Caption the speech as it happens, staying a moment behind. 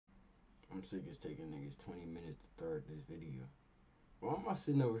I'm sick it's taking niggas 20 minutes to start this video. Why am I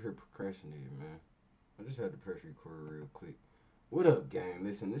sitting over here procrastinating, man? I just had to press record real quick. What up, gang?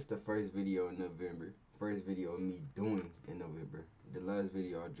 Listen, this is the first video in November. First video of me doing in November. The last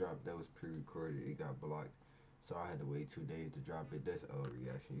video I dropped that was pre-recorded, it got blocked. So I had to wait 2 days to drop it. That's old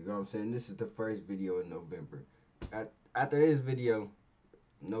reaction. You know what I'm saying? This is the first video in November. After this video,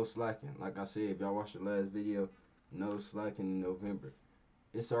 no slacking. Like I said, if y'all watched the last video, no slacking in November.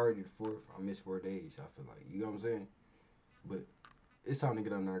 It's already the 4th. I missed 4 days, I feel like. You know what I'm saying? But it's time to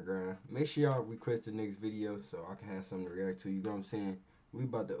get on our grind. Make sure y'all request the next video so I can have something to react to. You know what I'm saying? We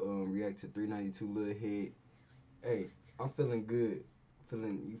about to react to 392 Lil Head. Hey, I'm feeling good.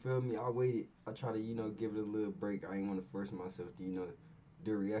 You feel me? I waited. I try to, give it a little break. I ain't want to force myself to,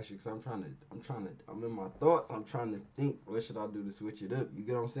 do a reaction. Cause I'm in my thoughts. I'm trying to think, what should I do to switch it up? You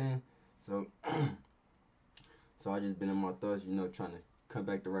get what I'm saying? So, so I just been in my thoughts, trying to come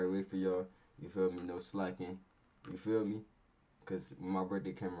back the right way for y'all. You feel me? No slacking. You feel me? Because when my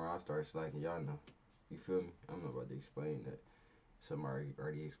birthday came around, I started slacking. Y'all know. You feel me? I'm not about to explain that. Somebody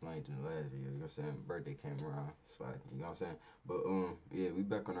already explained in the last video. You know what I'm saying? Birthday came around, slacking. You know what I'm saying? But, yeah, we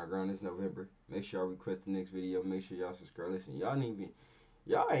back on our ground this November. Make sure y'all request the next video. Make sure y'all subscribe. Listen, y'all ain't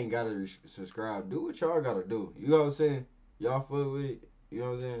got to subscribe. Do what y'all got to do. You know what I'm saying? Y'all fuck with it. You know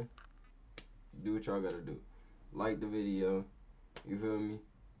what I'm saying? Do what y'all got to do. Like the video. You feel me?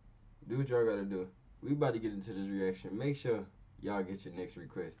 Do what y'all got to do. We about to get into this reaction. Make sure y'all get your next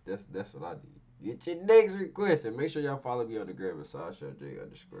request. That's what I did. Get your next request and make sure y'all follow me on the gram at Sideshowjay _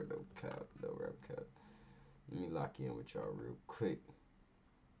 no cap, no rap cap. Let me lock in with y'all real quick.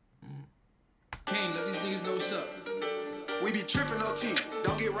 Can't let these niggas know what's up. We be tripping OT.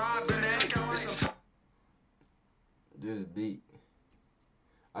 Don't get robbed in the This beat.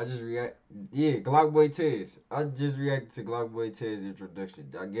 I just react. Yeah, Glock Boy Tez. I just reacted to Glock Boy Tez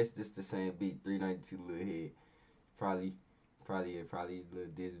introduction. I guess this the same beat. 392 Lil Head. Probably a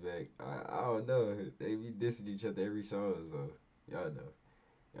little diss back. I don't know. They be dissing each other every song, so y'all know.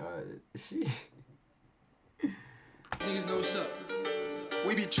 She. Niggas know what's up.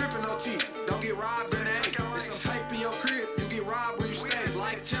 We be tripping OT. Don't get robbed in the There's some paper in your crib. You get robbed where you stay.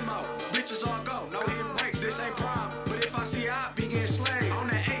 Like Timo. Bitches all go. No hidden breaks. This ain't prime. But if I see I be getting slayed on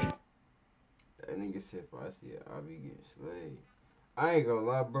that 8. That nigga said if I see it, I'll be getting slayed. I ain't gonna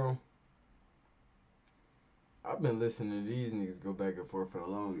lie, bro. I've been listening to these niggas go back and forth for the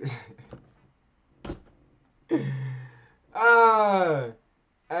longest. I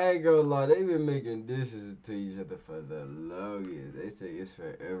ain't gonna lie, they been making dishes to each other for the longest. They say it's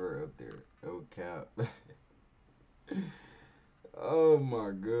forever up there. No cap. Oh my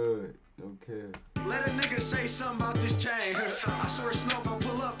god. No cap. Let a nigga say something about this chain. I swear snow gon'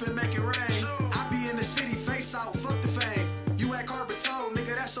 pull up and make it rain. I be in the city, face out, fuck the fame. You at carpet toe,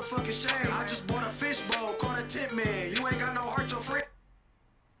 nigga, that's a fucking shame. I just bought a fishbowl, caught a tip man. You ain't got no heart, your friend.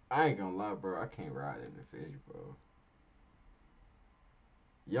 I ain't gonna lie, bro. I can't ride in the fish, bro.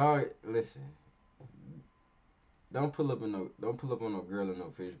 Y'all listen. Don't pull up on no girl in no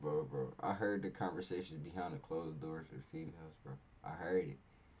fishbowl, bro. I heard the conversations behind the closed doors with females, bro. I heard it.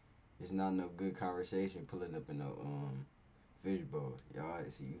 It's not no good conversation pulling up in no fishbowl. Y'all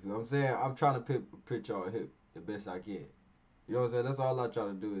see, you feel what I'm saying? I'm trying to put y'all hip the best I can. You know what I'm saying? That's all I try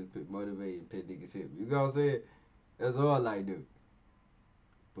to do is motivate and pit niggas hip. You know what I'm saying? That's all I do.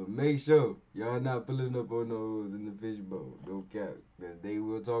 But make sure y'all not pulling up on those in the fishbowl. No cap. Because they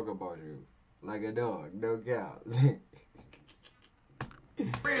will talk about you. Like a dog. No cap.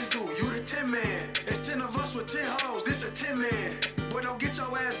 Friends do, you the 10 man. It's 10 of us with 10 hoes. This a 10 man. Boy, don't get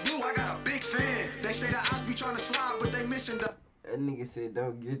your ass blue. I got a big fan. They say the ops be trying to slide, but they missing the. That nigga said,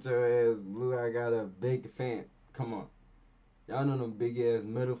 don't get your ass blue. I got a big fan. Come on. Y'all know them big ass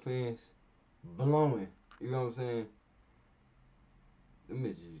metal fans? Blowing. You know what I'm saying? Them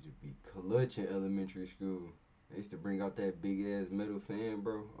bitches used to be clutch in elementary school. They used to bring out that big ass metal fan,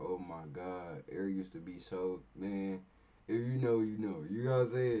 bro. Oh my god. Air used to be so, man. If you know, you know. You know what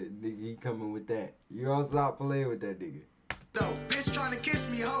I'm saying? Nigga, he coming with that. You all stop playing with that nigga. No, bitch trying to kiss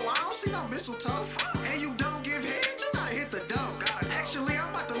me, ho. I don't see no mistletoe. And you don't give head, you gotta hit the dough. Actually, I'm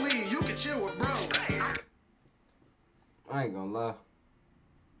about to leave. You can chill with bro. I ain't gonna lie.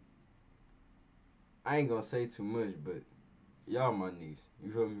 I ain't gonna say too much, but y'all my niece.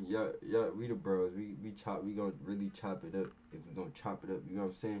 You feel me? Y'all, we the bros. We gonna really chop it up. If we gonna chop it up, you know what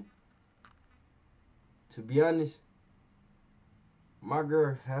I'm saying? To be honest, my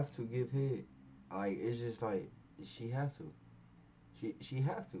girl have to give head. Like, it's just like, she have to. She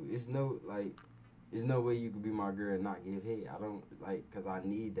have to. It's no, like, there's no way you could be my girl and not give head. I don't, like, cause I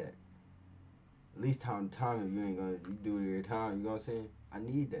need that. At least time to time, if you ain't gonna, you do it every time, you know what I'm saying? I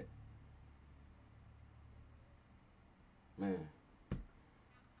need that. Man,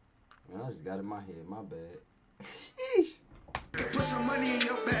 I just got in my head. My bad. Sheesh. Put some money in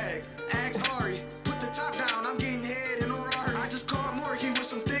your bag. Ask Ari. Put the top down. I'm getting head in a Rari. I just called Morky with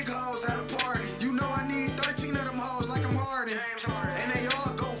some thick hoes at a party. You know I need 13 of them hoes like I'm Harden. And they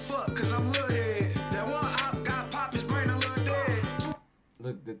all gon' fuck cause I'm Lil Head. That one op got pop his brain a little dead.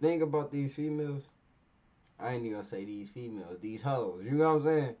 Look, the thing about these females, I ain't even gonna say these females, these hoes. You know what I'm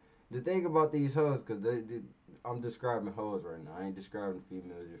saying? The thing about these hoes, because I'm describing hoes right now. I ain't describing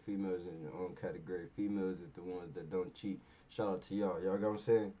females. Your females in your own category. Females is the ones that don't cheat. Shout out to y'all. Y'all know what I'm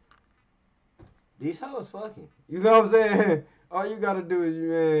saying? These hoes fucking. You know what I'm saying? All you gotta do is,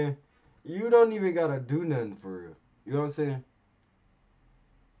 man, you don't even gotta do nothing for real. You know what I'm saying?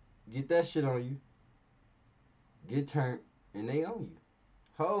 Get that shit on you. Get turned, and they on you.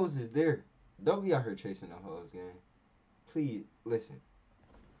 Hoes is there. Don't be out here chasing no hoes, gang. Please, listen.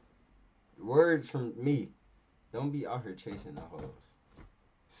 Words from me. Don't be out here chasing no hoes.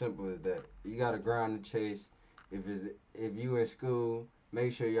 Simple as that. You gotta grind the chase. If you in school,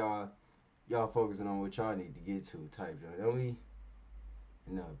 make sure y'all focusing on what y'all need to get to type joint. Don't be,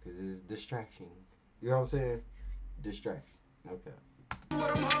 because it's distraction. You know what I'm saying? Distraction. Okay.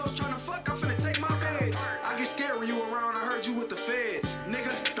 What them hoes tryna fuck, I'm finna take my meds. I get scared when you around, I heard you with the feds.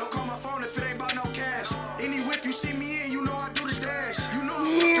 Nigga, don't call my phone if it ain't about no cash. Any whip you see me in, you know I do the dash. You know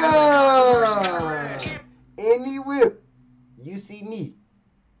Yeah! Any whip you see me,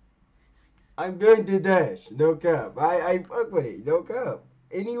 I'm doing the dash. No cap. I fuck with it. No cap.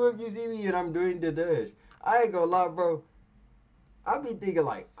 Any whip you see me and I'm doing the dash. I ain't gonna lie, bro. I be thinking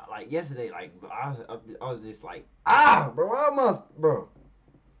like yesterday, like I was just like, bro.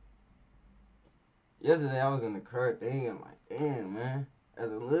 Yesterday I was in the car thing and like, damn, man.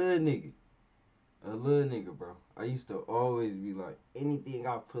 As a little nigga, bro. I used to always be like, anything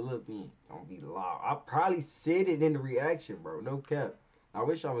I pull up in, don't be loud. I probably said it in the reaction, bro. No cap. I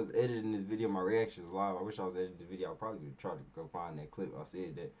wish I was editing this video. My reactions live. I wish I was editing the video. I probably would try to go find that clip. I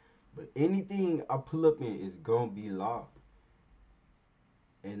said that. But anything I pull up in is gonna be loud.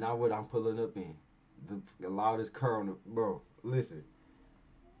 And not what I'm pulling up in. The loudest car on the... Bro, listen.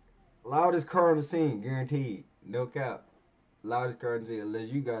 Loudest car on the scene, guaranteed. No cap. Loudest car on the scene. Unless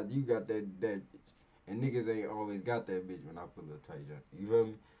you got that bitch. And niggas ain't always got that bitch when I pull up tight junk. You feel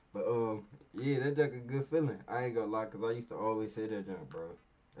me? But, yeah, that junk a good feeling. I ain't gonna lie, because I used to always say that junk, bro.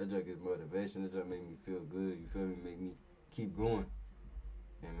 That junk is motivation. That junk make me feel good. You feel me? Make me keep going.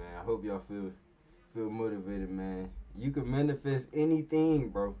 And, man, I hope y'all feel motivated, man. You can manifest anything,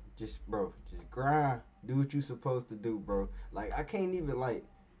 bro. Just grind. Do what you supposed to do, bro. Like, I can't even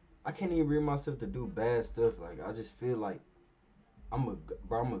bring myself to do bad stuff. Like, I just feel like I'm a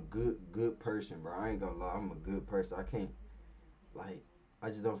good person, bro. I ain't gonna lie. I'm a good person. I can't, like, I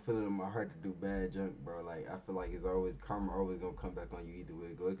just don't feel it in my heart to do bad junk, bro. Like, I feel like it's always, karma always gonna come back on you either way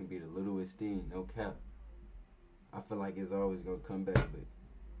it go. It can be the littlest thing, no cap. I feel like it's always gonna come back, but,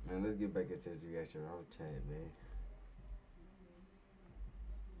 man, let's get back into this reaction. I'll chat, man.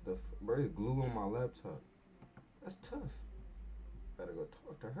 Bro, there's glue on my laptop. That's tough. Gotta go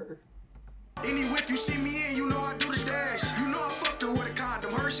talk to her. Any whip you see me in, you know I do the dash. You know I fucked her with a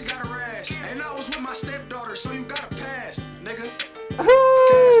condom, her she got a rash. And I was with my stepdaughter, so you gotta pass, nigga.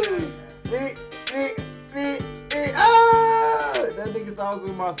 That nigga said I was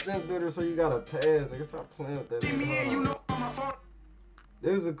with my stepdaughter, so you gotta pass. Nigga, stop playing with that. See me in, you know on my phone.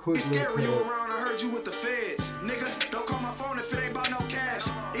 There's a quick little scared when you around, I heard you with the feds. Nigga, don't call my phone if it ain't about no cash.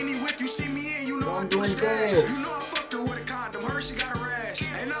 Any whip you see me in, you know I do the dash. You know I fucked her with a condom, her she got a rash.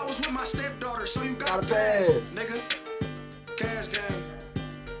 And I was with my stepdaughter, so you gotta pass, nigga. Cash game.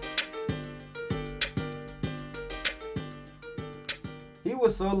 He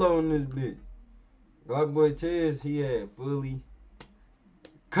was solo in this bitch. Glock Boy Tez, he had fully.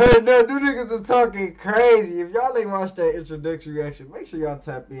 Cause no, new niggas is talking crazy. If y'all ain't watched that introductory reaction, make sure y'all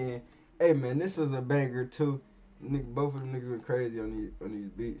tap in. Hey man, this was a banger too. Both of them niggas went crazy on these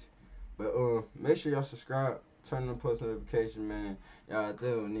beats. But make sure y'all subscribe, turn on post notification, man. Y'all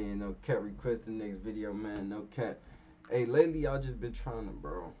tune in. No cap, request the next video, man. No cap. Hey, lately y'all just been trying to,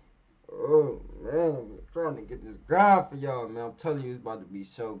 bro. Oh man, I'm trying to get this grind for y'all, man. I'm telling you, it's about to be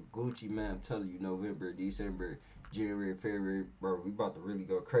so Gucci, man. I'm telling you, November, December, January, February, bro. We about to really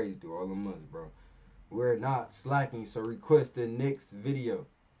go crazy through all the months, bro. We're not slacking, so request the next video.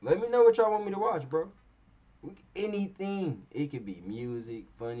 Let me know what y'all want me to watch, bro. Anything. It could be music,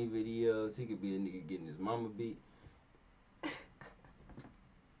 funny videos. It could be a nigga getting his mama beat.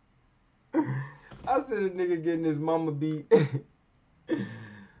 I said a nigga getting his mama beat.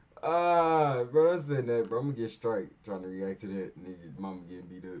 Bro, I said that, bro. I'm gonna get straight trying to react to that nigga mama getting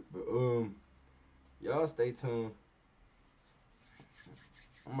beat up. But y'all stay tuned.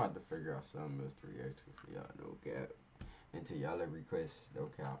 I'm about to figure out something else to react to for y'all. No cap. Until y'all let requests. No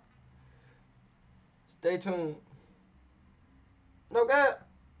cap. Stay tuned. No cap.